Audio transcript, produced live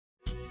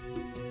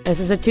This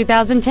is a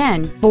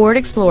 2010 Ford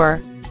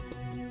Explorer.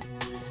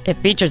 It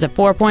features a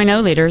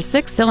 4.0-liter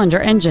six-cylinder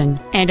engine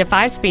and a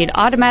 5-speed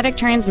automatic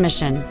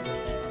transmission.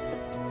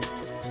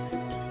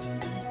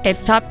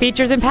 Its top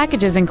features and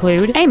packages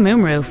include a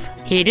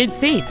moonroof, heated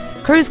seats,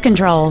 cruise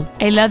control,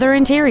 a leather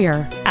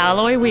interior,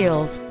 alloy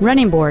wheels,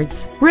 running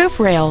boards, roof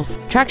rails,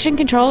 traction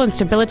control and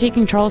stability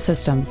control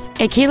systems,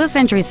 a keyless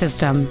entry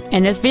system,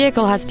 and this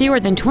vehicle has fewer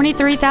than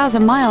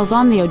 23,000 miles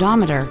on the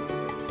odometer.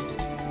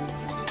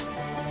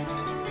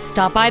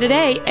 Stop by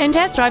today and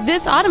test drive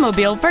this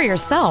automobile for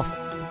yourself.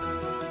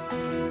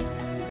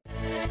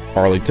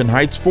 Arlington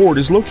Heights Ford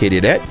is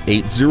located at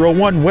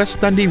 801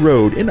 West Dundee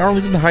Road in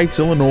Arlington Heights,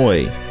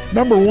 Illinois.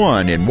 Number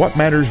 1 in what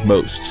matters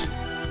most.